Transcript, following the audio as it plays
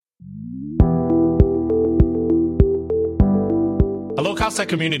Cardstack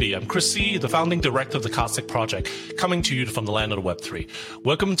community. I'm Chris C., the founding director of the Cardstack project, coming to you from the land of the Web3.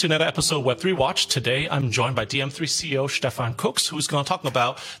 Welcome to another episode of Web3 Watch. Today, I'm joined by dm3 CEO Steffen Kux, who's going to talk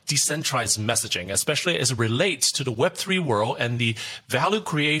about decentralized messaging, especially as it relates to the Web3 world and the value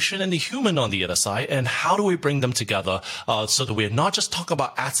creation and the human on the other side, and how do we bring them together so that we're not just talking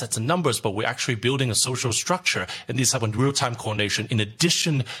about assets and numbers, but we're actually building a social structure and this type of real-time coordination in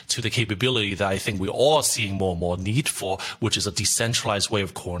addition to the capability that I think we're all seeing more and more need for, which is a decentralized way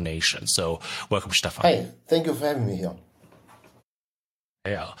of coordination. So welcome, Steffen. Hi, thank you for having me here.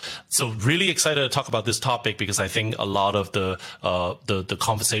 Yeah. So really excited to talk about this topic because I think a lot of the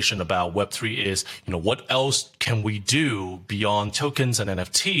conversation about Web3 is, what else can we do beyond tokens and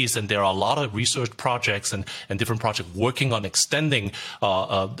NFTs? And there are a lot of research projects and different projects working on extending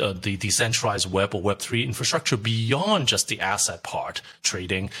the decentralized web or Web3 infrastructure beyond just the asset part,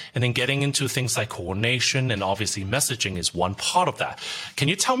 trading, and then getting into things like coordination, and obviously messaging is one part of that. Can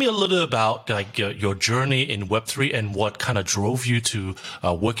you tell me a little about your journey in Web3 and what kind of drove you to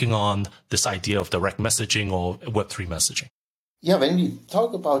working on this idea of direct messaging or Web3 messaging? Yeah, when we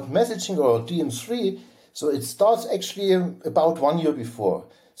talk about messaging or dm3, so it starts actually about 1 year before.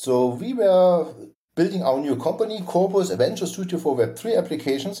 So we were building our new company, Corpus, a venture studio for Web3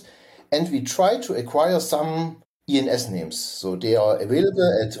 applications, and we tried to acquire some ENS names. So they are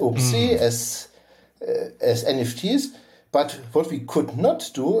available at OpenSea as NFTs, but what we could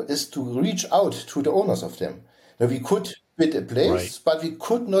not do is to reach out to the owners of them. Now, we could bid a place, right, but we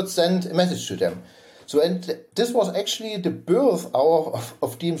could not send a message to them. So, and this was actually the birth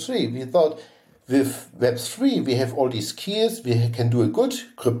of dm3. We thought with Web3, we have all these keys, we can do a good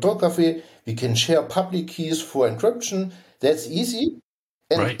cryptography, we can share public keys for encryption. That's easy.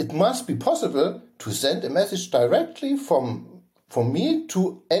 And right, it must be possible to send a message directly from me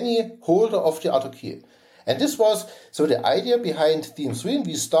to any holder of the other key. And this was so the idea behind dm3. And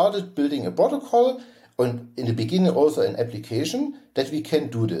we started building a protocol, and in the beginning also an application that we can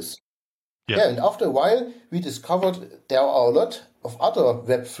do this. Yeah, and after a while, we discovered there are a lot of other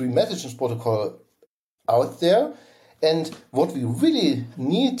Web3 messaging protocol out there. And what we really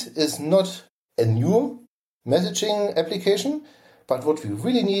need is not a new messaging application, but what we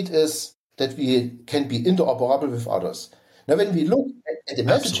really need is that we can be interoperable with others. Now, when we look at the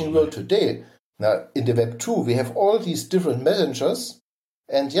messaging world today, now in the Web2, we have all these different messengers,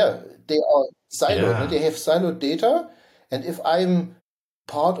 and they are siloed. They have siloed data, and if I'm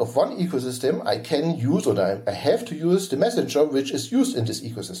part of one ecosystem, I can use, or I have to use the messenger which is used in this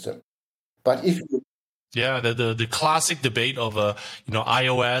ecosystem. But if you the classic debate of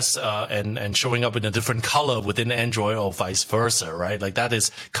iOS and showing up in a different color within Android or vice versa, right? Like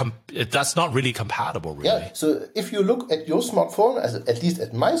that's not really compatible, really. Yeah. So if you look at your smartphone, at least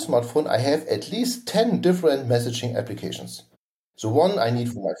at my smartphone, I have at least 10 different messaging applications. So one I need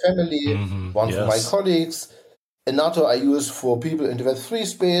for my family, one for my colleagues, another I use for people in the Web3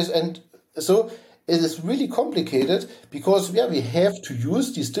 space. And so it is really complicated because we have to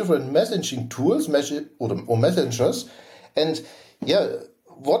use these different messaging tools or messengers. And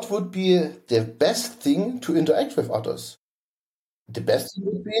what would be the best thing to interact with others? The best thing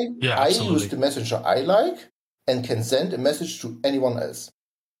would be I use the messenger I like and can send a message to anyone else.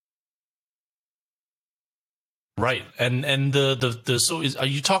 Right, and are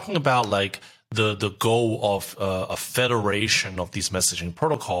you talking about like the goal of a federation of these messaging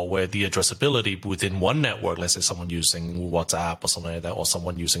protocol where the addressability within one network, let's say someone using WhatsApp or something like that, or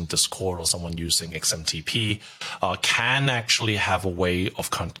someone using Discord or someone using XMTP, can actually have a way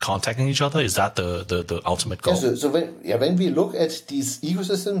of contacting each other? Is that the ultimate goal? Yeah, so when we look at these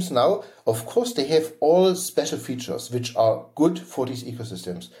ecosystems now, of course they have all special features which are good for these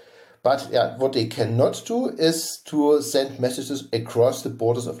ecosystems. But what they cannot do is to send messages across the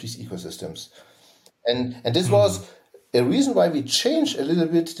borders of these ecosystems. And this was a reason why we changed a little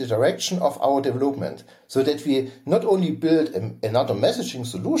bit the direction of our development, so that we not only build another messaging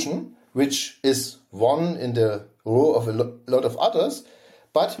solution, which is one in the row of a lot of others,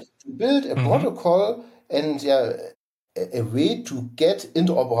 but to build a protocol and a way to get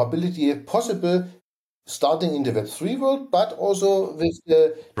interoperability possible, starting in the Web3 world, but also with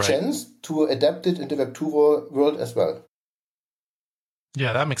the chance to adapt it in the Web2 world as well.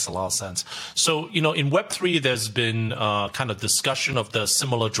 Yeah, that makes a lot of sense. So, in Web3, there's been kind of discussion of the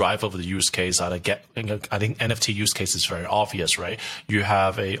similar drive of the use case. I think NFT use case is very obvious, right? You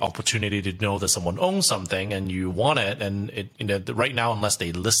have a opportunity to know that someone owns something and you want it, and right now, unless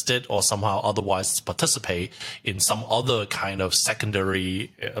they list it or somehow otherwise participate in some other kind of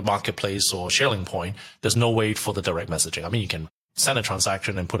secondary marketplace or sharing point, there's no way for the direct messaging. I mean, you can send a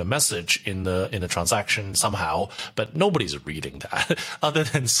transaction and put a message in the transaction somehow, but nobody's reading that other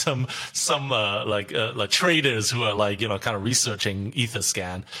than some like traders who are like, kind of researching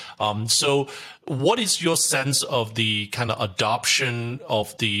Etherscan. So what is your sense of the kind of adoption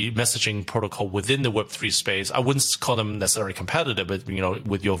of the messaging protocol within the Web3 space? I wouldn't call them necessarily competitive, but,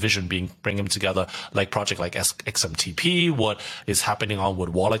 with your vision bringing them together, like project like XMTP, what is happening on with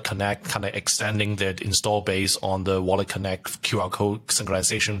Wallet Connect, kind of extending their install base on the Wallet Connect QR code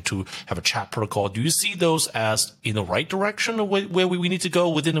synchronization to have a chat protocol. Do you see those as in the right direction of where we need to go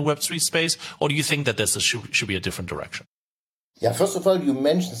within the Web3 space? Or do you think that this should be a different direction? Yeah, first of all, you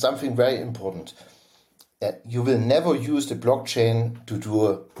mentioned something very important. You will never use the blockchain to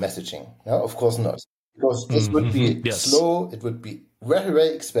do messaging. No, of course not. Because this would be slow, it would be very, very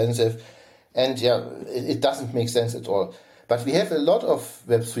expensive, and it doesn't make sense at all. But we have a lot of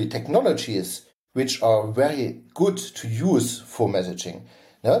Web3 technologies which are very good to use for messaging.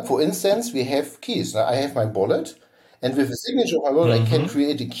 Now, for instance, we have keys. Now, I have my wallet, and with a signature of my wallet, I can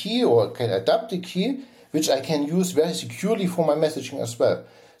create a key or can adapt a key, which I can use very securely for my messaging as well.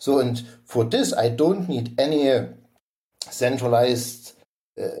 So, and for this, I don't need any centralized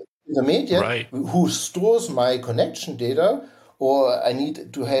intermediate who stores my connection data, or I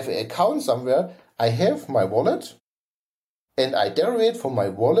need to have an account somewhere. I have my wallet, and I derivate from my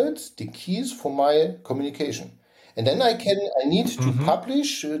wallet the keys for my communication. And then I need to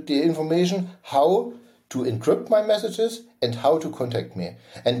publish the information how to encrypt my messages and how to contact me.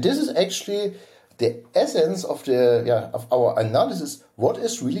 And this is actually the essence of of our analysis. What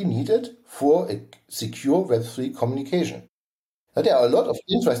is really needed for a secure Web3 communication? Now, there are a lot of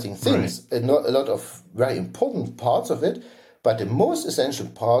interesting things and not a lot of very important parts of it, but the most essential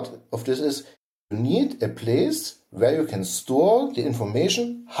part of this is you need a place where you can store the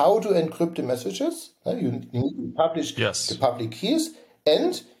information, how to encrypt the messages. You need to publish the public keys,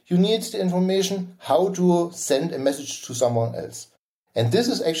 and you need the information how to send a message to someone else. And this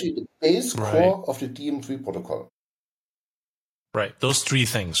is actually the base core of the dm3 protocol. Right. Those three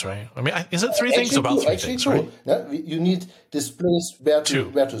things, right? I mean, is it three things? About three things, right? You need this place where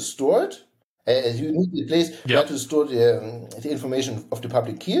to store it. You need the place where to store the information of the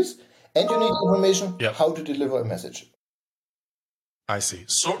public keys. And you need information how to deliver a message. I see.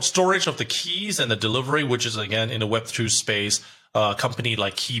 So storage of the keys and the delivery, which is, again, in the Web2 space, a company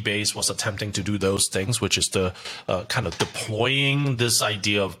like Keybase was attempting to do those things, which is the kind of deploying this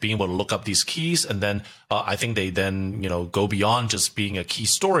idea of being able to look up these keys. And then I think they then, go beyond just being a key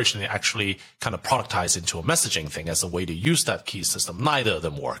storage, and they actually kind of productize into a messaging thing as a way to use that key system. Neither of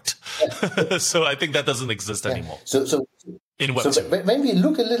them worked. So I think that doesn't exist anymore. So when we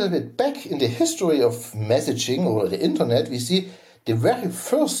look a little bit back in the history of messaging or the internet, we see the very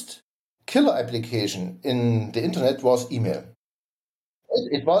first killer application in the internet was email.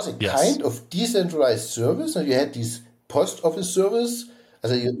 It was a kind of decentralized service, and you had this post office service,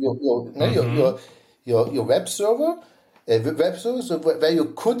 also your web server, where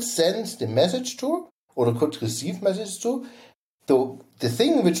you could send the message to, or could receive messages to. So the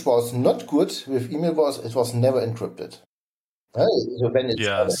thing which was not good with email was it was never encrypted. So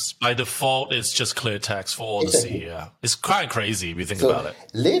by default, it's just clear text for all to see. Yeah, it's quite crazy if you think about it.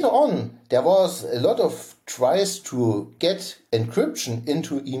 Later on, there was a lot of tries to get encryption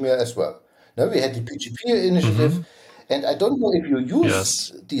into email as well. Now we had the PGP initiative, and I don't know if you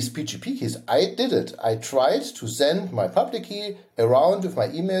use these PGP keys. I did it. I tried to send my public key around with my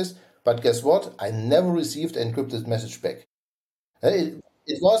emails, but guess what? I never received an encrypted message back. It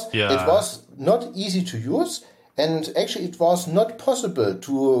was not easy to use. And actually, it was not possible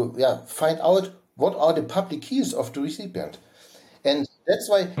to find out what are the public keys of the recipient. And that's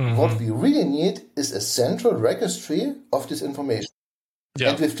why what we really need is a central registry of this information.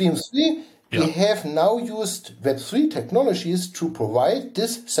 And with dm3, we have now used Web3 technologies to provide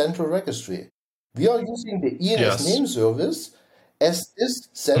this central registry. We are using the ENS name service as this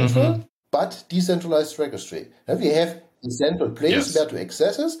central but decentralized registry. And we have a central place where to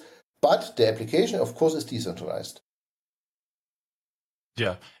access it, but the application, of course, is decentralized.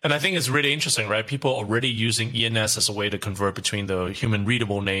 Yeah. And I think it's really interesting, right? People are already using ENS as a way to convert between the human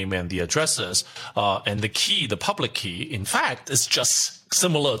readable name and the addresses. And the key, the public key, in fact, is just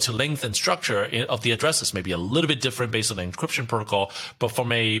similar to length and structure of the addresses, maybe a little bit different based on the encryption protocol. But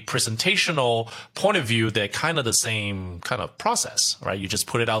from a presentational point of view, they're kind of the same kind of process, right? You just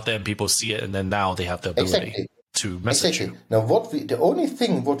put it out there and people see it, and then now they have the ability to message you. Now, the only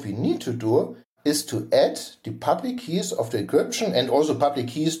thing what we need to do is to add the public keys of the encryption and also public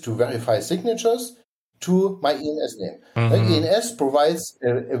keys to verify signatures to my ENS name. ENS provides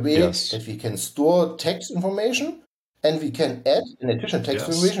a way that we can store text information and we can add an additional text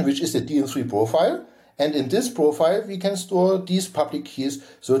Yes. information, which is the dm3 profile. And in this profile, we can store these public keys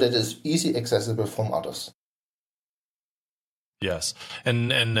so that it's easy accessible from others. Yes.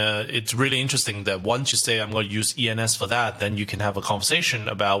 And it's really interesting that once you say, I'm going to use ENS for that, then you can have a conversation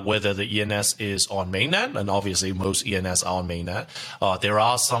about whether the ENS is on mainnet. And obviously most ENS are on mainnet. There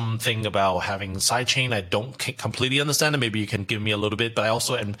are something about having sidechain. I don't completely understand it. Maybe you can give me a little bit, but I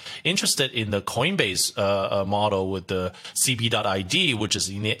also am interested in the Coinbase model with the cb.id, which is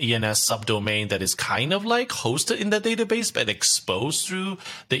an ENS subdomain that is kind of like hosted in the database, but exposed through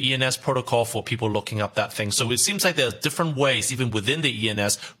the ENS protocol for people looking up that thing. So it seems like there's different ways, even within the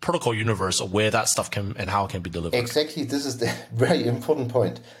ENS protocol universe, of where that stuff can and how it can be delivered. Exactly. This is the very important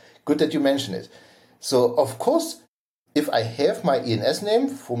point. Good that you mention it. So, of course, if I have my ENS name,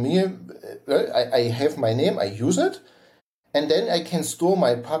 for me, I have my name, I use it, and then I can store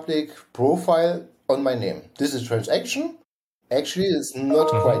my public profile on my name. This is transaction. Actually, it's not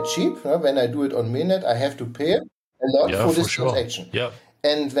quite cheap. When I do it on mainnet, I have to pay a lot for this transaction. Yeah.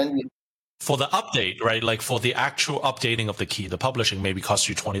 And when we for the update, right? Like for the actual updating of the key, the publishing maybe costs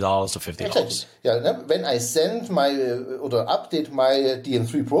you $20 to $50. Exactly. Yeah. When I send my or update my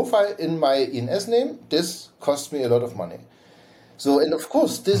dm3 profile in my ENS name, this costs me a lot of money. So, and of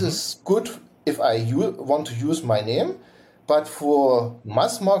course, this is good if I want to use my name, but for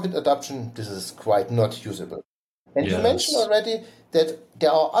mass market adoption, this is quite not usable. And you mentioned already that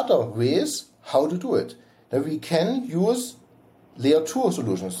there are other ways how to do it. Now we can use layer 2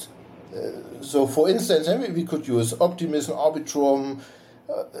 solutions. So, for instance, we could use Optimism, Arbitrum.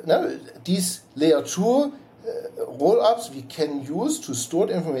 These layer 2 roll-ups we can use to store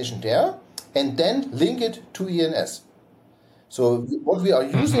the information there and then link it to ENS. So, what we are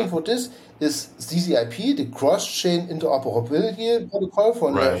using for this is CCIP, the cross-chain interoperability protocol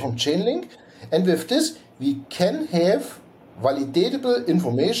from Chainlink. And with this, we can have validatable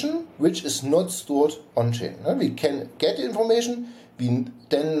information which is not stored on-chain. We can get information,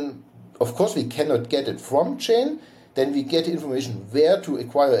 then of course, we cannot get it from chain. Then we get the information where to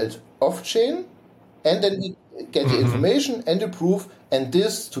acquire it off chain. And then we get the information and the proof. And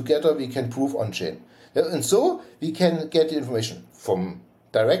this together we can prove on chain. And so we can get the information from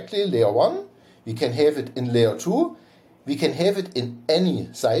directly layer 1. We can have it in layer 2. We can have it in any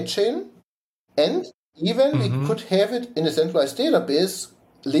sidechain. And even we could have it in a centralized database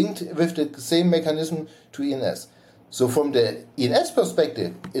linked with the same mechanism to ENS. So from the ENS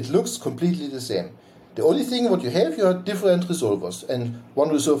perspective, it looks completely the same. The only thing what you have different resolvers. And one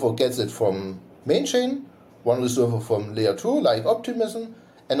resolver gets it from main chain, one resolver from layer 2, like Optimism,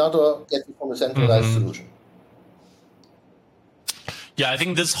 another gets it from a centralized solution. Yeah, I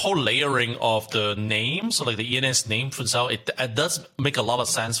think this whole layering of the name, so like the ENS name for itself, it does make a lot of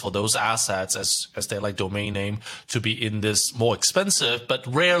sense for those assets as their like domain name to be in this more expensive but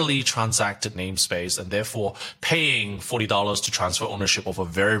rarely transacted namespace, and therefore paying $40 to transfer ownership of a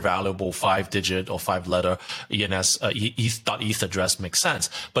very valuable 5-digit or 5-letter ENS ETH.ETH address makes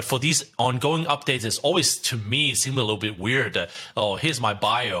sense. But for these ongoing updates, it's always, to me, seemed a little bit weird that, oh, here's my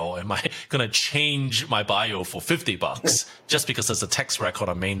bio. Am I going to change my bio for $50 just because there's a text record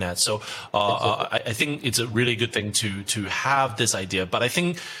on mainnet? So I think it's a really good thing to have this idea. But I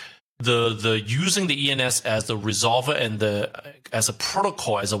think the using the ENS as the resolver and as a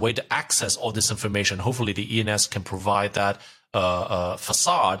protocol, as a way to access all this information, hopefully the ENS can provide that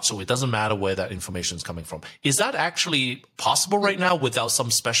facade, so it doesn't matter where that information is coming from. Is that actually possible right now without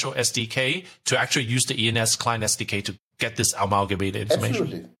some special SDK to actually use the ENS client SDK to get this amalgamated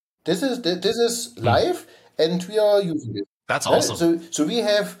information? Absolutely. This is live, and we are using it. That's awesome. So we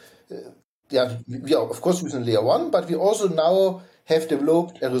have, we are of course using layer 1, but we also now have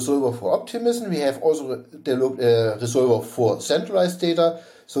developed a resolver for Optimism. We have also developed a resolver for centralized data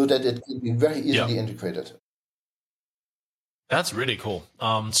so that it can be very easily integrated. That's really cool.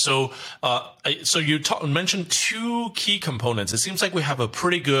 So you mentioned two key components. It seems like we have a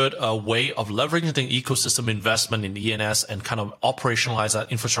pretty good way of leveraging the ecosystem investment in ENS and kind of operationalize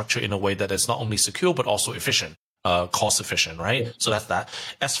that infrastructure in a way that is not only secure but also efficient. Cost efficient, right? Yeah. So that's that.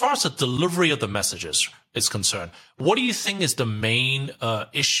 As far as the delivery of the messages is concerned, what do you think is the main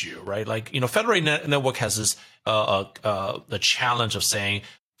issue, right? Like, Federated Network has this the challenge of saying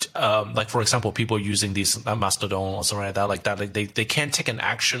like for example, people using these Mastodon or something like that, like they can't take an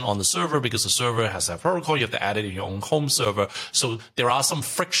action on the server because the server has that protocol. You have to add it in your own home server. So there are some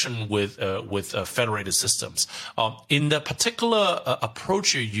friction with federated systems. In the particular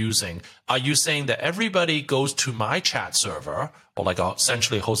approach you're using, are you saying that everybody goes to my chat server, or like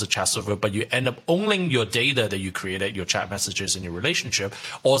essentially host a chat server, but you end up owning your data that you created, your chat messages and your relationship?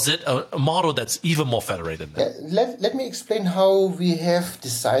 Or is it a model that's even more federated than that? Let me explain how we have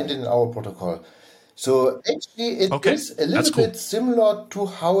designed it in our protocol. So actually it is a little bit similar to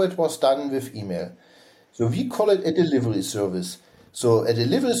how it was done with email. So we call it a delivery service. So a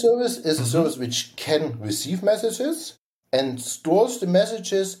delivery service is a service which can receive messages and stores the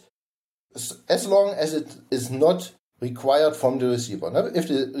messages as long as it is not required from the receiver. Now, if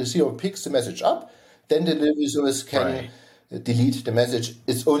the receiver picks the message up, then the delivery service can delete the message.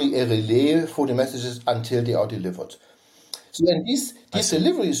 It's only a relay for the messages until they are delivered. So then these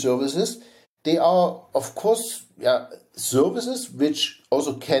delivery services, they are, of course, services which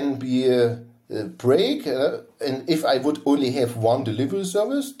also can be a break. And if I would only have one delivery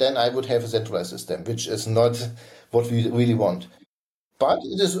service, then I would have a centralized system, which is not what we really want. But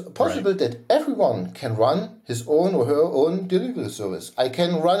it is possible that everyone can run his own or her own delivery service. I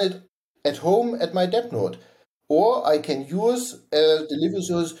can run it at home at my dev node, or I can use a delivery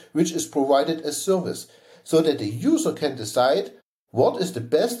service which is provided as service, so that the user can decide what is the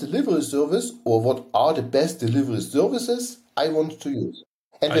best delivery service or what are the best delivery services I want to use.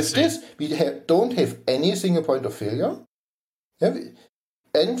 And with this, we don't have any single point of failure.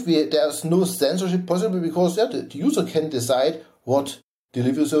 There's no censorship possible because the user can decide what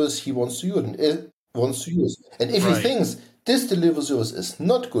delivery service he wants to use. And if he thinks this delivery service is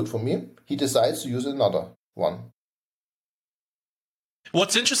not good for me, he decides to use another one.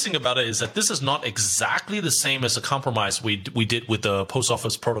 What's interesting about it is that this is not exactly the same as a compromise we did with the Post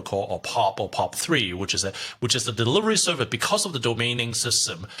Office Protocol or POP3, which is a delivery service. Because of the domaining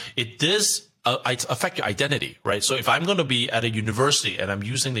system, it does affect your identity, right? So if I'm going to be at a university and I'm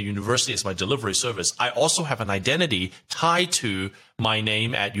using the university as my delivery service, I also have an identity tied to my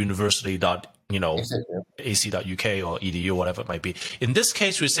name at university.ac.uk or edu, whatever it might be. In this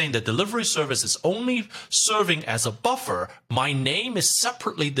case, we're saying the delivery service is only serving as a buffer. My name is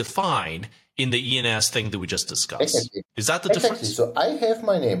separately defined in the ENS thing that we just discussed. Exactly. Is that the difference? So I have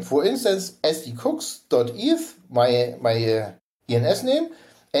my name, for instance, sdkux.eth, my ENS name.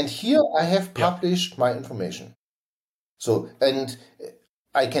 And here I have published my information. So, and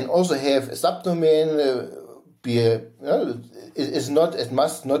I can also have a subdomain. It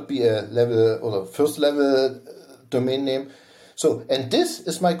must not be a level or a first level domain name. So, and this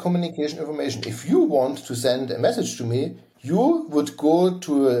is my communication information. If you want to send a message to me, you would go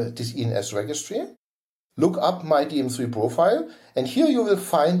to this ENS registry, look up my dm3 profile, and here you will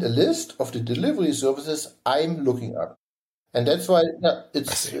find a list of the delivery services I'm looking up. And that's why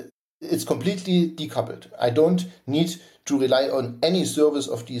it's completely decoupled. I don't need to rely on any service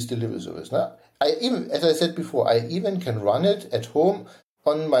of these delivery services. Now, as I said before, I even can run it at home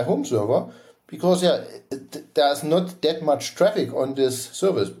on my home server because there's not that much traffic on this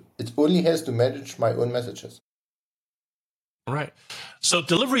service. It only has to manage my own messages. Right. So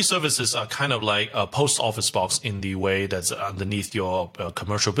delivery services are kind of like a post office box in the way that's underneath your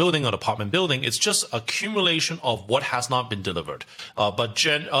commercial building or apartment building. It's just accumulation of what has not been delivered, but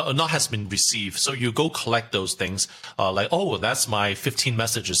not has been received. So you go collect those things, like, oh, that's my 15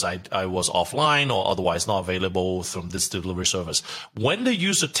 messages I was offline or otherwise not available from this delivery service. When the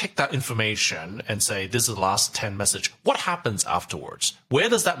user take that information and say, this is the last 10 message, what happens afterwards? Where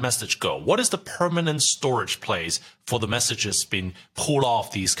does that message go? What is the permanent storage place for the messages being pulled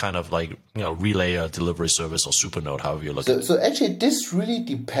off these kind of like, relay or delivery service or supernode, however you look at it? So actually, this really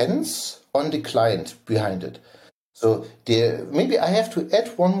depends on the client behind it. So maybe I have to add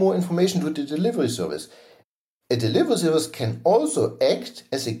one more information to the delivery service. A delivery service can also act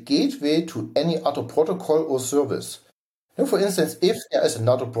as a gateway to any other protocol or service. Now, for instance, if there is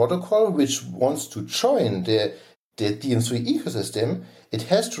another protocol which wants to join the dm3 ecosystem, it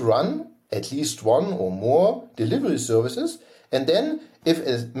has to run at least one or more delivery services. And then if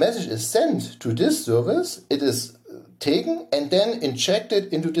a message is sent to this service, it is taken and then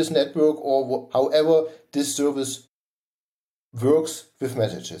injected into this network or however this service works with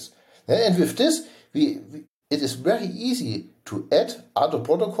messages. And with this, it is very easy to add other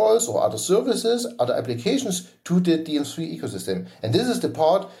protocols or other services, other applications to the dm3 ecosystem. And this is the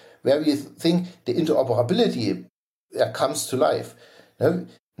part where we think the interoperability comes to life.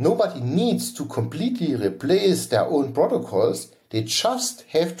 Nobody needs to completely replace their own protocols. They just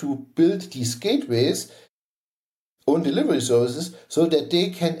have to build these gateways own delivery services so that they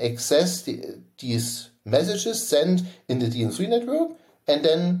can access these messages sent in the dm3 network and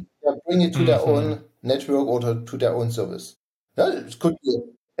then bring it to their own network or to their own service. It could be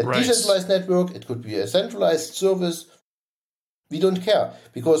a decentralized network, it could be a centralized service. We don't care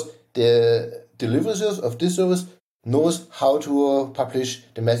because the delivery service of this service knows how to publish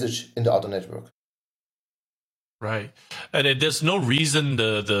the message in the other network. Right. And there's no reason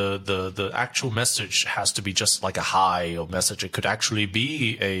the actual message has to be just like a hi or message. It could actually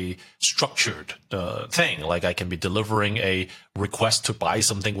be a structured thing. Like I can be delivering a request to buy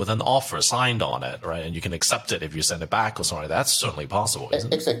something with an offer signed on it, right? And you can accept it if you send it back or something. That's certainly possible,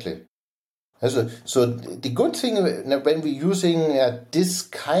 isn't it? Exactly. So the good thing when we're using this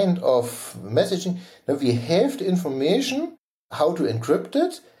kind of messaging, we have the information how to encrypt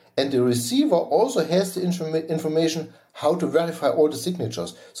it, and the receiver also has the information how to verify all the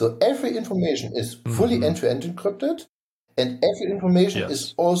signatures. So every information is fully end-to-end encrypted, and every information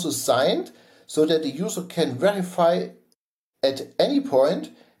is also signed so that the user can verify at any point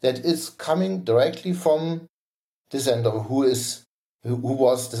that it's coming directly from the sender who was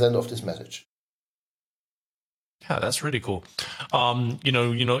the sender of this message. Yeah, that's really cool. In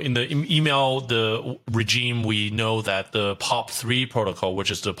the email, the regime, we know that the POP3 protocol,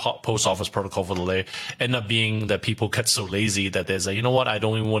 which is the post office protocol for the day, end up being that people get so lazy that they say, you know what, I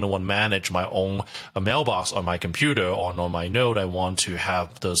don't even want to manage my own mailbox on my computer or on my node. I want to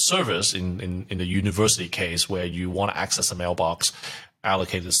have the service in the university case where you want to access a mailbox,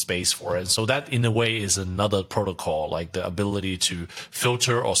 allocated space for it. So that in a way is another protocol, like the ability to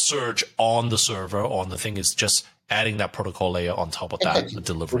filter or search on the server on the thing is just adding that protocol layer on top of that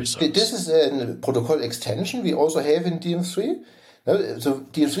delivery service. This is a protocol extension we also have in dm3. So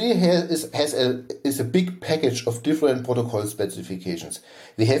dm3 is a big package of different protocol specifications.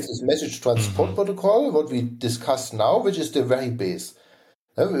 We have this message transport protocol, what we discussed now, which is the very base.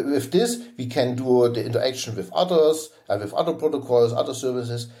 With this, we can do the interaction with others, with other protocols, other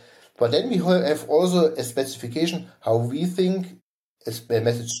services. But then we have also a specification how we think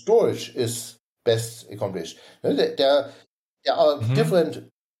message storage is best accomplished. There are different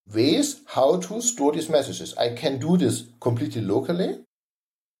ways how to store these messages. I can do this completely locally.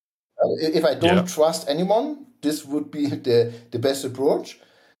 If I don't trust anyone, this would be the best approach.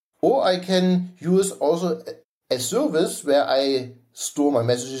 Or I can use also a service where I store my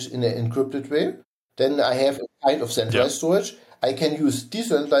messages in an encrypted way. Then I have a kind of centralized storage. I can use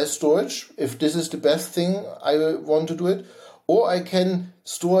decentralized storage if this is the best thing I want to do it. Or I can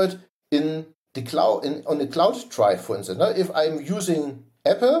store it in the cloud, on a cloud drive, for instance. Now, if I'm using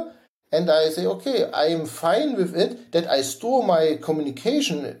Apple and I say, okay, I'm fine with it that I store my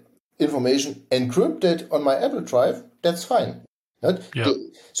communication information encrypted on my Apple drive, that's fine.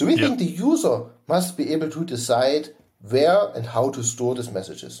 So we think the user must be able to decide where and how to store these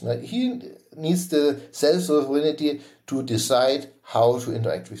messages. Now, he needs the self-sovereignty to decide how to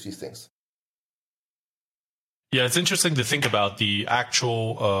interact with these things. Yeah, it's interesting to think about the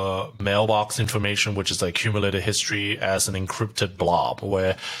actual mailbox information, which is the accumulated history, as an encrypted blob,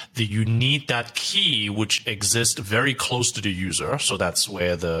 where you need that key, which exists very close to the user. So that's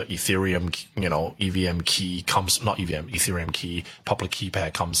where the Ethereum, EVM key comes, not EVM, Ethereum key, public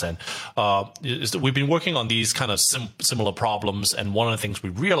keypad comes in. We've been working on these kind of similar problems, and one of the things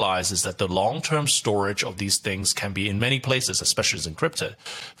we realize is that the long-term storage of these things can be in many places, especially as encrypted.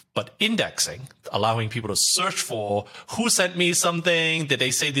 But indexing, allowing people to search for who sent me something, did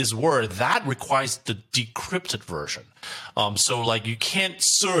they say this word, that requires the decrypted version. So like you can't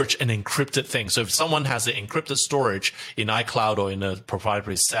search an encrypted thing. So if someone has an encrypted storage in iCloud or in a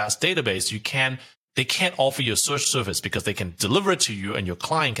proprietary SaaS database, they can't offer you a search service because they can deliver it to you and your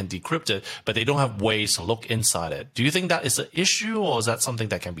client can decrypt it, but they don't have ways to look inside it. Do you think that is an issue, or is that something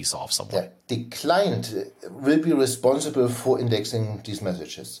that can be solved somewhere? Yeah, the client will be responsible for indexing these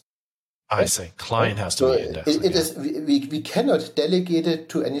messages. I see. Client has to be indexed. We cannot delegate it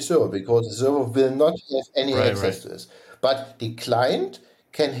to any server because the server will not have any access to this. But the client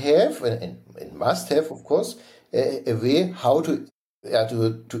can have, and must have, of course, a way how to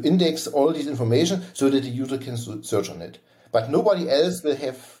index all this information so that the user can search on it. But nobody else will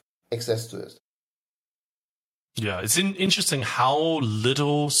have access to it. Yeah, it's interesting how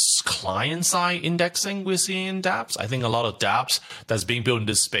little client-side indexing we're seeing in dApps. I think a lot of dApps that's being built in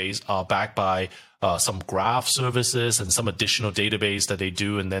this space are backed by some graph services and some additional database that they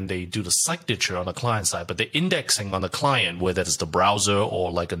do, and then they do the signature on the client side. But the indexing on the client, whether it's the browser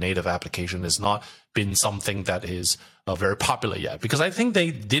or like a native application, has not been something that is very popular yet, because I think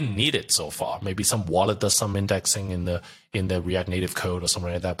they didn't need it so far. Maybe some wallet does some indexing in the React Native code or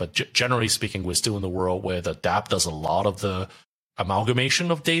something like that. But generally speaking, we're still in the world where the dApp does a lot of the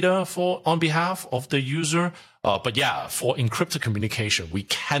amalgamation of data on behalf of the user. But yeah, for encrypted communication, we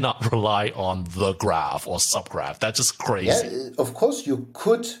cannot rely on the graph or subgraph. That's just crazy. Yeah, of course, you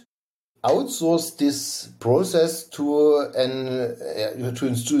could outsource this process to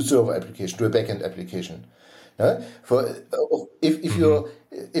a server application, to a backend application.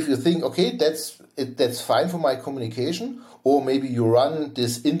 If you think, okay, that's fine for my communication, or maybe you run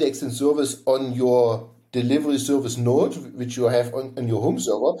this indexing service on your delivery service node, which you have on your home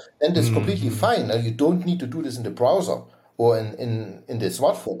server, then that's completely fine. Now, you don't need to do this in the browser or in the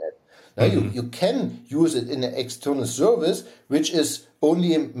smartphone app. Now, you can use it in an external service, which is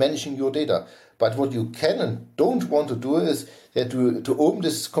only managing your data. But what you can and don't want to do is that to open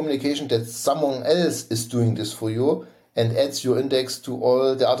this communication that someone else is doing this for you and adds your index to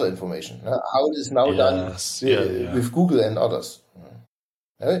all the other information. How it is now done with Google and others.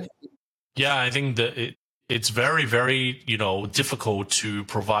 Yeah, I think that it's very, very, difficult to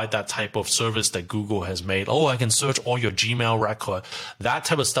provide that type of service that Google has made. Oh, I can search all your Gmail record. That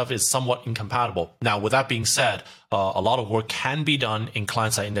type of stuff is somewhat incompatible. Now, with that being said, a lot of work can be done in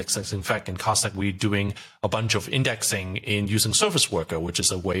client-side indexing. In fact, in Cardstack, we're doing a bunch of indexing in using Service Worker, which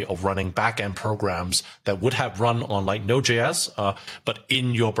is a way of running back-end programs that would have run on like Node.js, but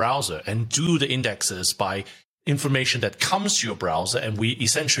in your browser, and do the indexes by information that comes to your browser, and we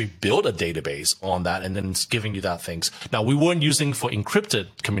essentially build a database on that, and then it's giving you that things. Now, we weren't using for encrypted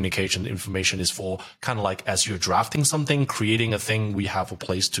communication. Information is for kind of like as you're drafting something, creating a thing, we have a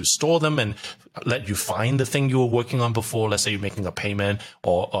place to store them and let you find the thing you were working on before. Let's say you're making a payment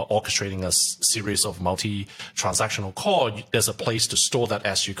or orchestrating a series of multi-transactional call. There's a place to store that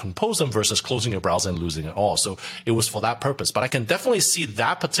as you compose them versus closing your browser and losing it all. So it was for that purpose. But I can definitely see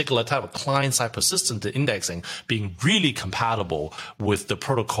that particular type of client-side persistent indexing being really compatible with the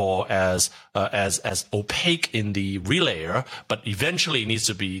protocol as opaque in the relayer, but eventually it needs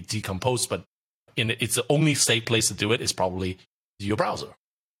to be decomposed. But it's the only safe place to do it is probably your browser.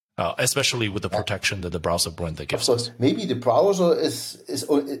 Especially with the protection that the browser brand that gives us. Maybe the browser is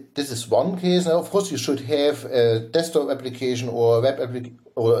this is one case. Now, of course, you should have a desktop application or a web application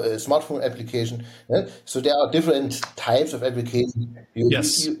or a smartphone application. So there are different types of applications you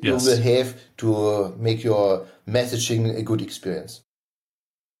will have to make your messaging a good experience.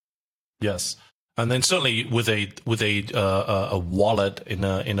 Yes. And then certainly with a wallet in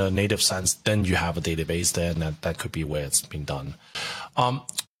a native sense, then you have a database there, and that could be where it's been done.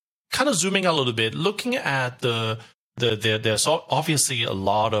 Kind of zooming out a little bit, looking at there's obviously a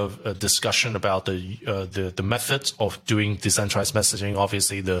lot of discussion about the methods of doing decentralized messaging.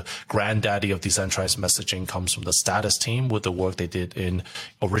 Obviously, the granddaddy of decentralized messaging comes from the Status team with the work they did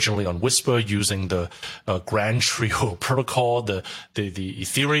originally on Whisper using the Grand Trio protocol, the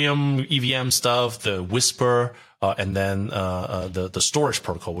Ethereum EVM stuff, the Whisper. And then the storage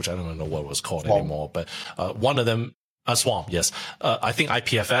protocol, which I don't know what it was called anymore, but one of them. Swamp, yes. I think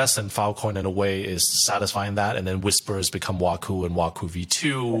IPFS and Filecoin in a way is satisfying that, and then Whisper has become Waku, and Waku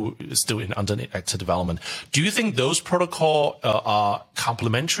V2 is still under active development. Do you think those protocol are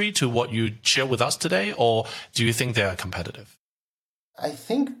complementary to what you share with us today, or do you think they are competitive? I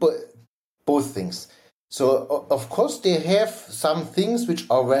think both things. So, of course, they have some things which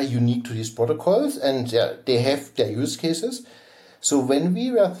are very unique to these protocols, and they have their use cases. So when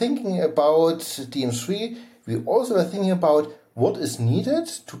we were thinking about dm3, we also are thinking about what is needed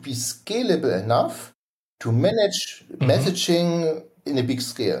to be scalable enough to manage messaging in a big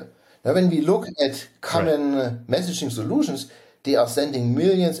scale. Now, when we look at common messaging solutions, they are sending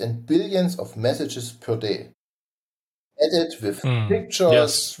millions and billions of messages per day, edit with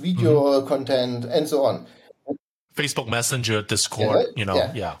pictures, video content, and so on. Facebook Messenger, Discord,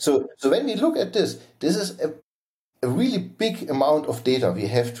 So when we look at this is a really big amount of data we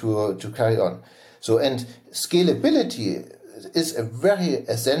have to carry on. So, and scalability is a very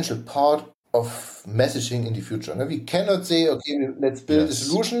essential part of messaging in the future. Now, we cannot say, okay, let's build a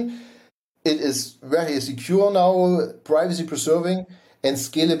solution. It is very secure now, privacy preserving, and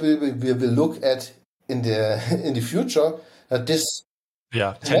scalable. We will look at in the future.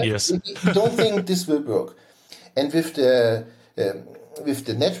 10 years. We don't think this will work. And with the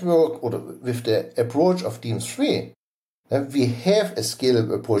network or with the approach of dm3, we have a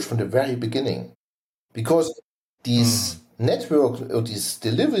scalable approach from the very beginning. Because these network or these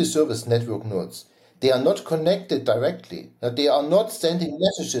delivery service network nodes, they are not connected directly. They are not sending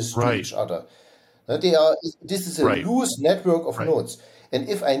messages to each other. This is a loose network of nodes. And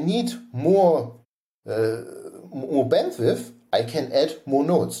if I need more bandwidth, I can add more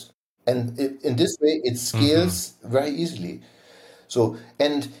nodes. And in this way, it scales very easily. So,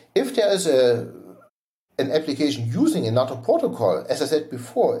 and if there is an application using another protocol, as I said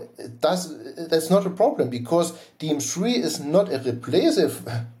before, that's not a problem, because dm3 is not a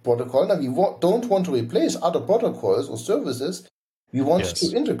replacive protocol. Now, we don't want to replace other protocols or services. We want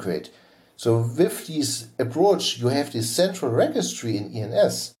to integrate. So with this approach, you have this central registry in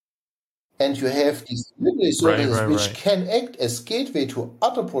ENS, and you have these delivery services which can act as gateway to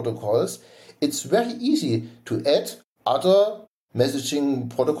other protocols. It's very easy to add other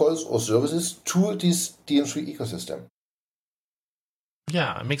messaging protocols or services to this dm3 ecosystem.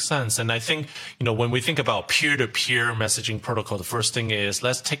 Yeah, it makes sense. And I think, when we think about peer-to-peer messaging protocol, the first thing is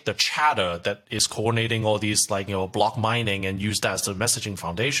let's take the chatter that is coordinating all these block mining and use that as the messaging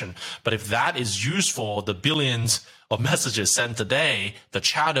foundation. But if that is used for the billions of messages sent a day, the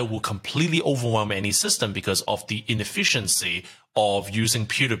chatter will completely overwhelm any system because of the inefficiency of using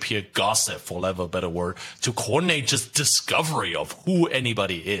peer-to-peer gossip, for lack of a better word, to coordinate just discovery of who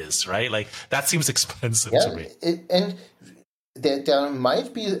anybody is, right? Like, that seems expensive to me. And there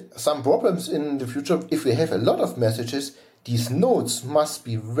might be some problems in the future. If we have a lot of messages, these nodes must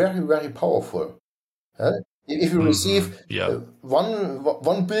be very, very powerful. If you receive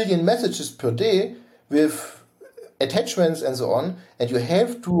 1 billion messages per day with attachments and so on, and you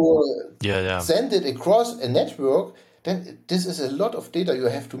have to send it across a network, then this is a lot of data you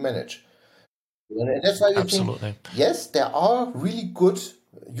have to manage. And that's why we think, yes, there are really good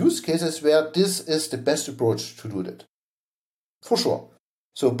use cases where this is the best approach to do that. For sure.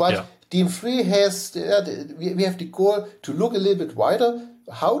 So, but dm3 has, we have the goal to look a little bit wider,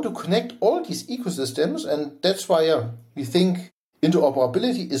 how to connect all these ecosystems. And that's why we think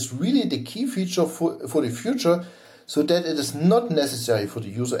interoperability is really the key feature for the future, so that it is not necessary for the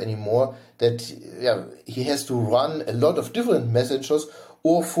user anymore that he has to run a lot of different messengers,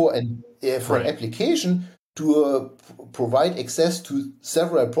 or for an application to provide access to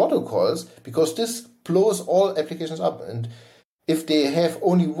several protocols, because this blows all applications up. And if they have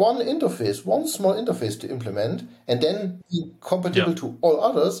only one small interface to implement, and then be compatible to all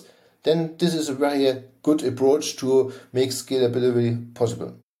others, then this is a very good approach to make scalability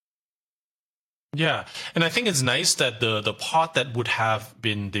possible. Yeah, and I think it's nice that the part that would have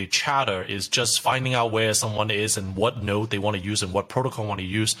been the chatter is just finding out where someone is and what node they want to use and what protocol want to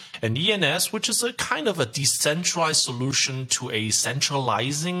use. And ENS, which is a kind of a decentralized solution to a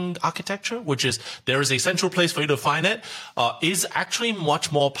centralizing architecture, which is there is a central place for you to find it, is actually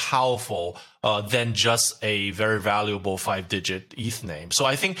much more powerful than just a very valuable 5-digit ETH name. So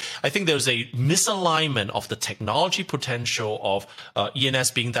I think there's a misalignment of the technology potential of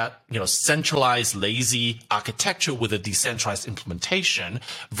ENS being that centralized, lazy architecture with a decentralized implementation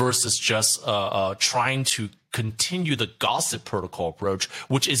versus just trying to continue the gossip protocol approach,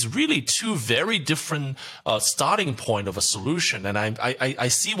 which is really two very different starting point of a solution. And I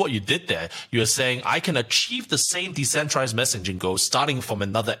see what you did there. You're saying I can achieve the same decentralized messaging goal starting from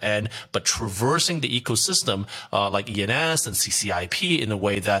another end, but traversing the ecosystem like ENS and CCIP in a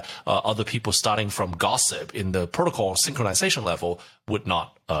way that other people starting from gossip in the protocol synchronization level would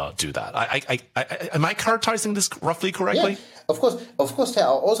not do that. Am I characterizing this roughly correctly? Yeah, of course, there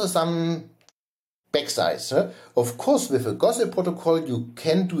are also some backsides. Of course, with a gossip protocol, you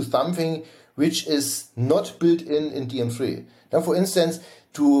can do something which is not built in dm3. Now, for instance,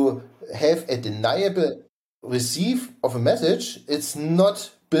 to have a deniable receive of a message, it's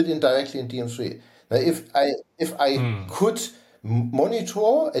not built in directly in dm3. Now, if I could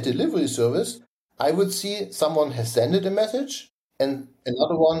monitor a delivery service, I would see someone has sent it a message and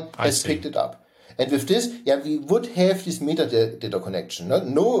another one has picked it up. And with this, we would have this metadata connection.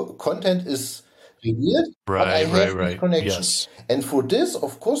 No content is revealed, but I have this connection. Yes. And for this,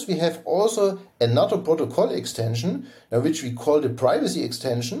 of course, we have also another protocol extension, which we call the privacy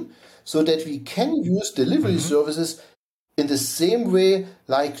extension, so that we can use delivery services in the same way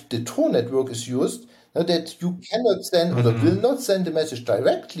like the Tor network is used, that you cannot send or will not send the message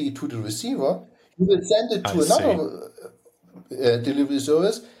directly to the receiver. You will send it to another delivery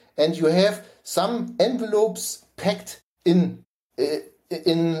service, and you have some envelopes packed in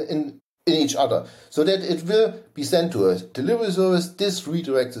each other, so that it will be sent to a delivery service, this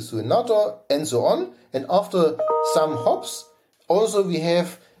redirects to another, and so on. And after some hops, also we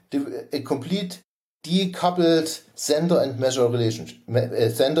have a complete decoupled sender and receiver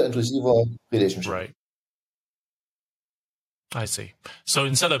relationship. Right. I see. So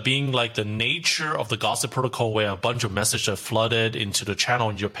instead of being like the nature of the gossip protocol where a bunch of messages are flooded into the channel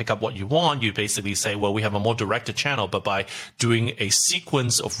and you pick up what you want, you basically say, well, we have a more directed channel, but by doing a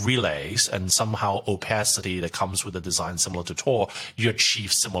sequence of relays and somehow opacity that comes with a design similar to Tor, you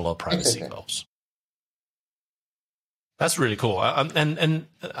achieve similar privacy goals. That's really cool. And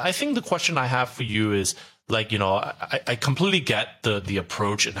I think the question I have for you is, like, I completely get the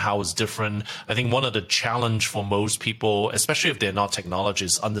approach and how it's different. I think one of the challenge for most people, especially if they're not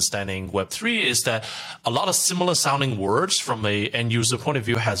technologists, understanding Web3 is that a lot of similar sounding words from a end user point of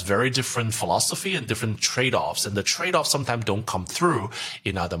view has very different philosophy and different trade-offs. And the trade-offs sometimes don't come through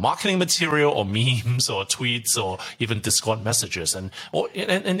in either marketing material or memes or tweets or even Discord messages. And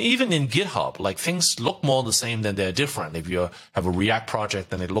even in GitHub, like things look more the same than they're different. If you have a React project,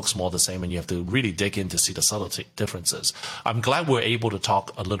 then it looks more the same and you have to really dig in to see the subtle differences. I'm glad we're able to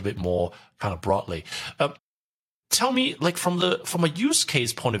talk a little bit more kind of broadly. Tell me, like from a use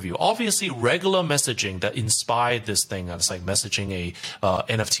case point of view, obviously regular messaging that inspired this thing, it's like messaging a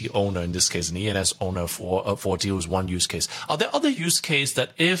NFT owner, in this case an ENS owner for a deal is one use case. Are there other use cases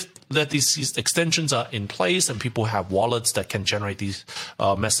that these extensions are in place and people have wallets that can generate these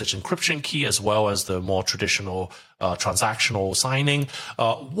message encryption key as well as the more traditional transactional signing?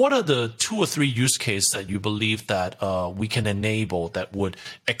 What are the 2 or 3 use cases that you believe that we can enable that would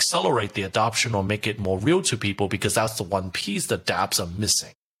accelerate the adoption or make it more real to people? Because that's the one piece that dApps are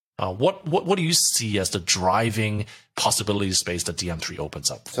missing. What do you see as the driving possibility space that DM3 opens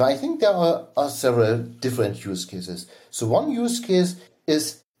up? So I think there are several different use cases. So one use case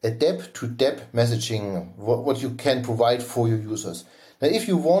is a dApp-to-dApp messaging, what you can provide for your users. Now, if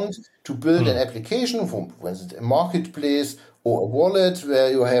you want to build an application, for instance, a marketplace or a wallet where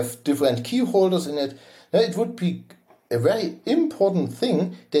you have different key holders in it, then it would be a very important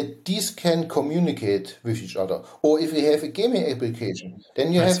thing that these can communicate with each other. Or if you have a gaming application,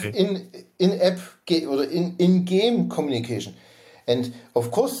 then you have in-app or in-game communication. And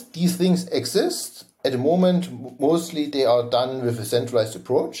of course, these things exist. At the moment, mostly they are done with a centralized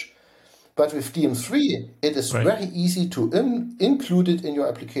approach. But with DM3, it is very easy to include it in your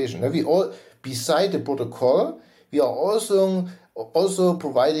application. Now, beside the protocol, we are also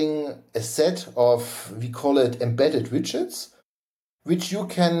providing a set of, we call it embedded widgets, which you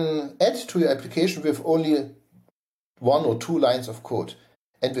can add to your application with only 1 or 2 lines of code.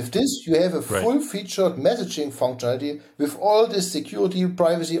 And with this, you have a full-featured messaging functionality with all this security,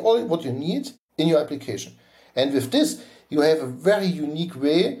 privacy, all what you need in your application. And with this, you have a very unique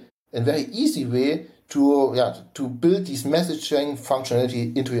way and very easy way to build this messaging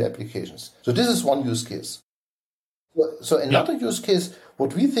functionality into your applications. So this is one use case. So another use case,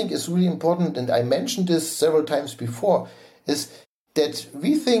 what we think is really important, and I mentioned this several times before, is that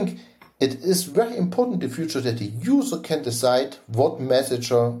we think it is very important in the future that the user can decide what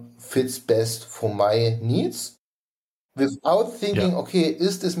messenger fits best for my needs without thinking, okay,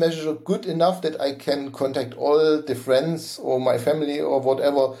 is this messenger good enough that I can contact all the friends or my family or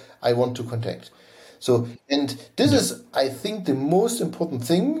whatever I want to contact? So, and this is, I think, the most important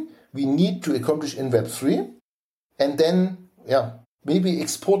thing we need to accomplish in Web3. And then, maybe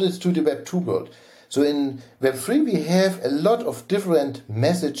export it to the Web2 world. So in Web3, we have a lot of different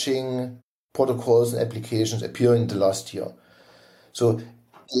messaging protocols and applications appearing in the last year. So,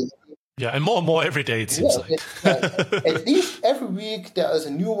 and more every day, it seems like. At least every week there is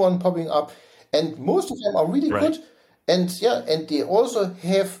a new one popping up, and most of them are really good. And they also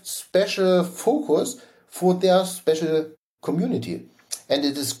have special focus for their special community. And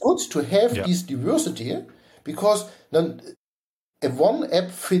it is good to have this diversity, because a one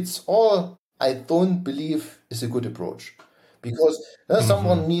app fits all, I don't believe is a good approach. Because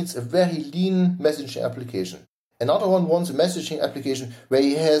someone needs a very lean messaging application. Another one wants a messaging application where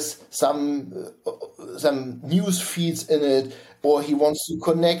he has some news feeds in it, or he wants to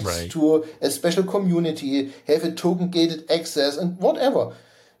connect to a special community, have a token-gated access, and whatever.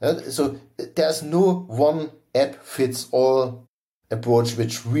 So there's no one app fits all approach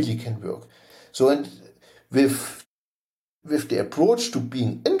which really can work. So and with the approach to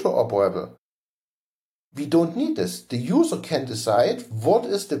being interoperable, we don't need this. The user can decide what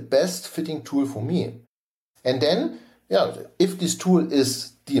is the best fitting tool for me. And then, if this tool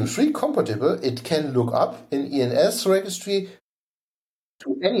is DM3 compatible, it can look up in ENS registry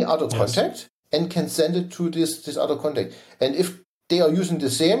to any other contact and can send it to this other contact. And if they are using the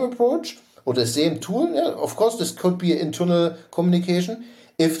same approach or the same tool, of course, this could be an internal communication.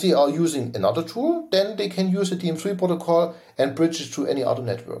 If they are using another tool, then they can use the DM3 protocol and bridge it to any other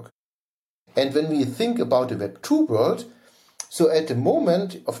network. And when we think about the Web2 world, So at the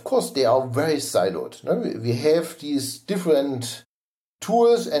moment, of course, they are very siloed. No? We have these different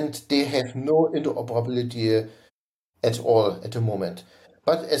tools and they have no interoperability at all at the moment.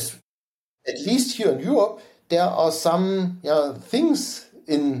 But at least here in Europe, there are some things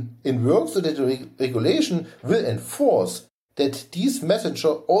in work so that the regulation will enforce that these messenger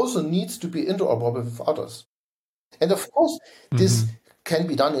also needs to be interoperable with others. And of course, this can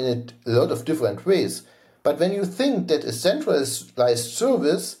be done in a lot of different ways. But when you think that a centralized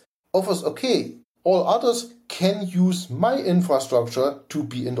service offers, okay, all others can use my infrastructure to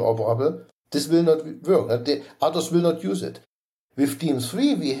be interoperable, this will not work. The others will not use it. With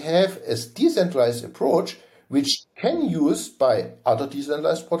dm3, we have a decentralized approach which can use by other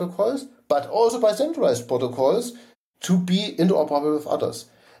decentralized protocols, but also by centralized protocols to be interoperable with others.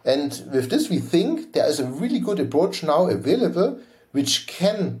 And with this, we think there is a really good approach now available which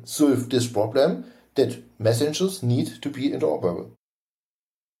can solve this problem that messengers need to be interoperable.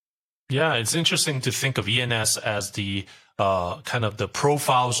 Yeah, it's interesting to think of ENS as the kind of the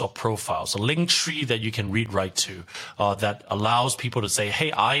profiles of profiles, a link tree that you can read right to that allows people to say,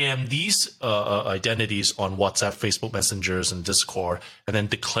 hey, I am these identities on WhatsApp, Facebook Messengers, and Discord, and then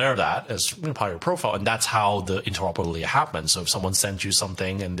declare that as part of your profile. And that's how the interoperability happens. So if someone sends you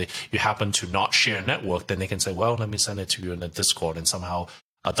something and you happen to not share a network, then they can say, well, let me send it to you in a Discord and somehow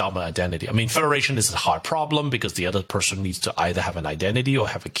adopt an identity. I mean, federation is a hard problem because the other person needs to either have an identity or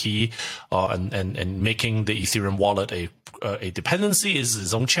have a key, and making the Ethereum wallet a dependency is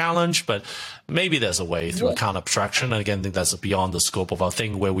its own challenge, but maybe there's a way through account abstraction. And again, I think that's beyond the scope of our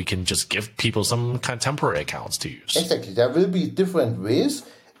thing where we can just give people some kind of temporary accounts to use. Exactly. There will be different ways,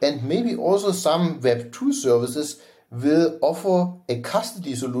 and maybe also some Web2 services will offer a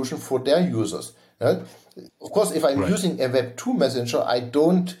custody solution for their users. Right? Of course, if I'm using a Web2 messenger, I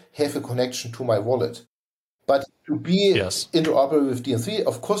don't have a connection to my wallet. But to be interoperable with dm3,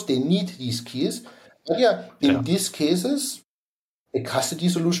 of course, they need these keys. But in these cases, a custody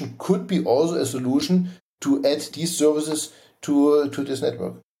solution could be also a solution to add these services to this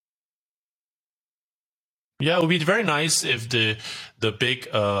network. Yeah, it would be very nice if the big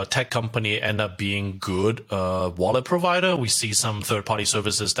tech company end up being good wallet provider. We see some third-party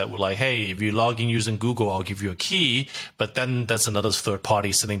services that were like, hey, if you log in using Google, I'll give you a key. But then that's another third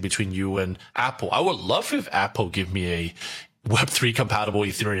party sitting between you and Apple. I would love if Apple give me a Web3 compatible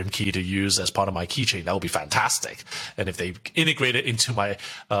Ethereum key to use as part of my keychain. That would be fantastic. And if they integrate it into my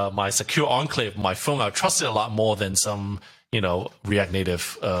my secure enclave, my phone, I trust it a lot more than some React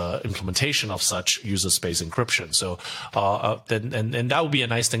Native implementation of such user space encryption. So and that would be a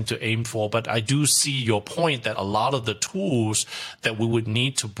nice thing to aim for. But I do see your point that a lot of the tools that we would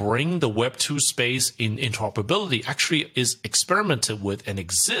need to bring the Web2 space in interoperability actually is experimented with and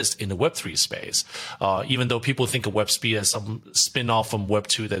exists in the Web3 space. Even though people think of WebSpeed as some spin-off from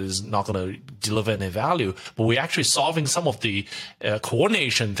Web2 that is not going to deliver any value, but we're actually solving some of the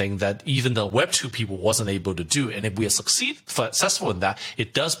coordination thing that even the Web2 people wasn't able to do. And if we successful in that,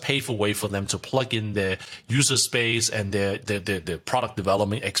 it does pave a way for them to plug in their user space and their product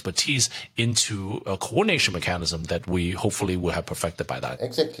development expertise into a coordination mechanism that we hopefully will have perfected by that.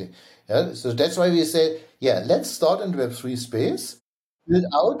 Exactly. Yeah, so that's why we say, let's start in the Web3 space, build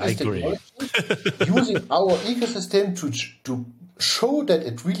out this technology, using our ecosystem to show that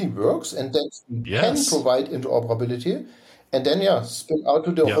it really works and that we can provide interoperability. And then, spill out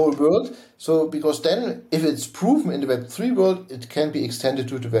to the whole world. So, because then, if it's proven in the Web3 world, it can be extended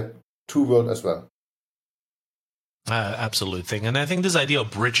to the Web2 world as well. Absolute thing. And I think this idea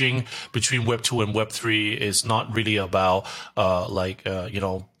of bridging between Web2 and Web3 is not really about,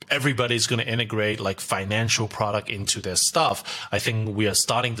 everybody's going to integrate like financial product into their stuff. I think we are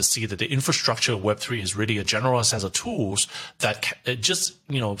starting to see that the infrastructure of Web3 is really a general set of tools that just,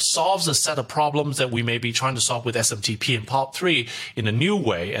 solves a set of problems that we may be trying to solve with SMTP and POP3 in a new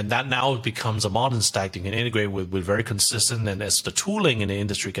way. And that now becomes a modern stack that can integrate with very consistent. And as the tooling in the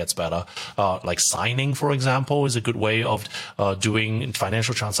industry gets better, like signing, for example, is a good way of doing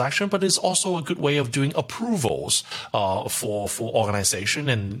financial transaction, but it's also a good way of doing approvals for organization.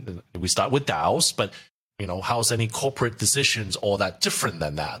 And we start with DAOs, but how's any corporate decisions all that different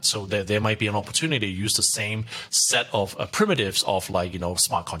than that? So there might be an opportunity to use the same set of primitives of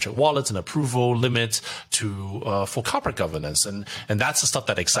smart contract wallets and approval limits for corporate governance. And that's the stuff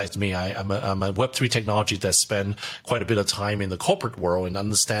that excites me. I'm a Web3 technology that spend quite a bit of time in the corporate world and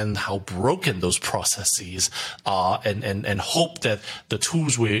understand how broken those processes are and hope that the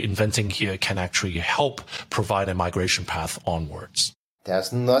tools we're inventing here can actually help provide a migration path onwards.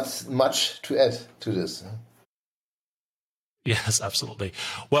 There's not much to add to this. Yes, absolutely.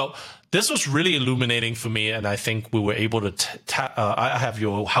 Well, this was really illuminating for me, and I think we were able to. I have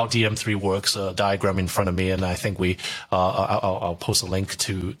your how DM3 works diagram in front of me, and I think I'll post a link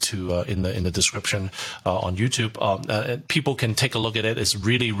to in the description on YouTube. People can take a look at it. It's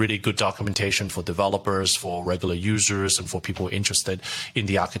really good documentation for developers, for regular users, and for people interested in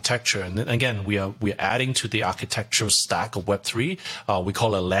the architecture. And then again, we're adding to the architecture stack of Web3. We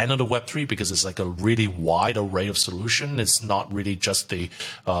call it land of the Web3 because it's like a really wide array of solution. It's not really just the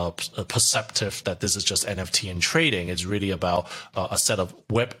perceptive that this is just NFT and trading. It's really about a set of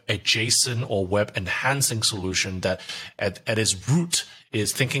web adjacent or web enhancing solution that at its root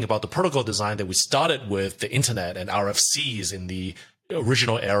is thinking about the protocol design that we started with the internet and RFCs in the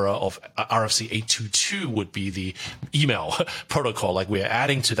original era of RFC 822 would be the email protocol. Like we're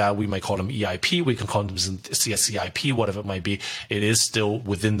adding to that, we might call them EIP, we can call them CSCIP, whatever it might be. It is still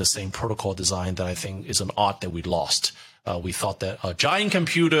within the same protocol design that I think is an art that we lost. We thought that a giant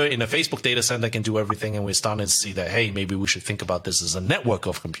computer in a Facebook data center can do everything, and we're starting to see that, hey, maybe we should think about this as a network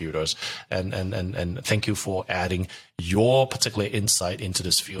of computers. And thank you for adding your particular insight into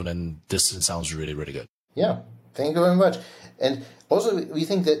this field. And this sounds really good. Yeah, thank you very much. And also, we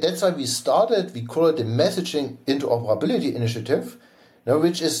think that that's why we started. We call it the Messaging Interoperability Initiative,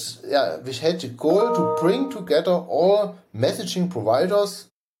 which had the goal to bring together all messaging providers,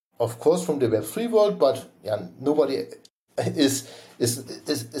 of course, from the Web3 world, but nobody is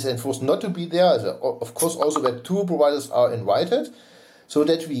enforced not to be there. Of course, also Web2 providers are invited, so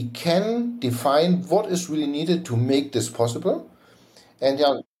that we can define what is really needed to make this possible. And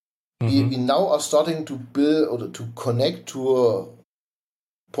we now are starting to build or to connect to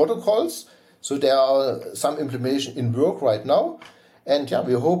protocols. So there are some implementation in work right now. And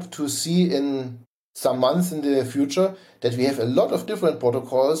we hope to see in some months in the future that we have a lot of different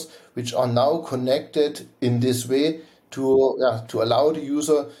protocols which are now connected in this way to allow the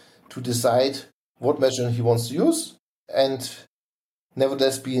user to decide what messaging he wants to use and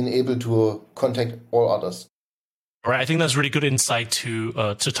nevertheless being able to contact all others. All right, I think that's really good insight to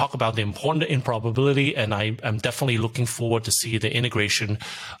talk about the important interoperability, and I'm definitely looking forward to see the integration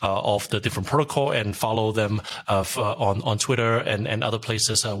of the different protocol and follow them on Twitter and other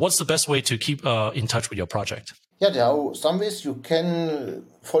places. What's the best way to keep in touch with your project? Yeah, there are some ways. You can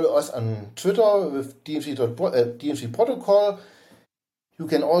follow us on Twitter with dm3 Protocol. You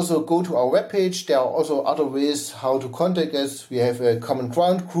can also go to our webpage. There are also other ways how to contact us. We have a common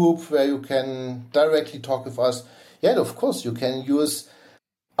ground group where you can directly talk with us. Yeah, and of course, you can use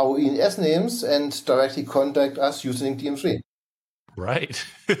our ENS names and directly contact us using DM3. Right.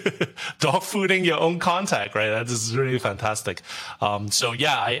 Dog fooding your own contact, right? That is really fantastic.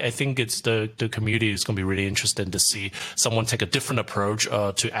 I think it's the community is going to be really interested to see someone take a different approach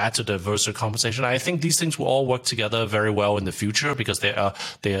to add to the diverse conversation. I think these things will all work together very well in the future because the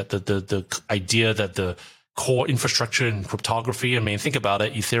idea that the core infrastructure and cryptography. I mean, think about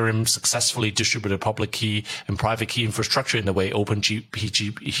it. Ethereum successfully distributed public key and private key infrastructure in the way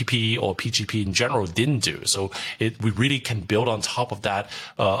OpenGPP or PGP in general didn't do. So we really can build on top of that,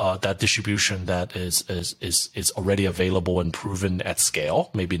 that distribution that is already available and proven at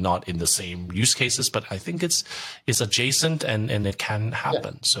scale. Maybe not in the same use cases, but I think it's adjacent and it can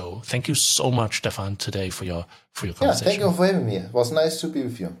happen. Yeah. So thank you so much, Stefan, today for your conversation. Yeah, thank you for having me. It was nice to be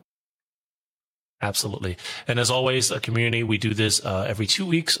with you. Absolutely. And as always, a community, we do this every 2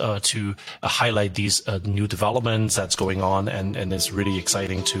 weeks to highlight these new developments that's going on. And it's really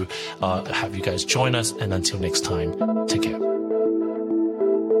exciting to have you guys join us. And until next time, take care.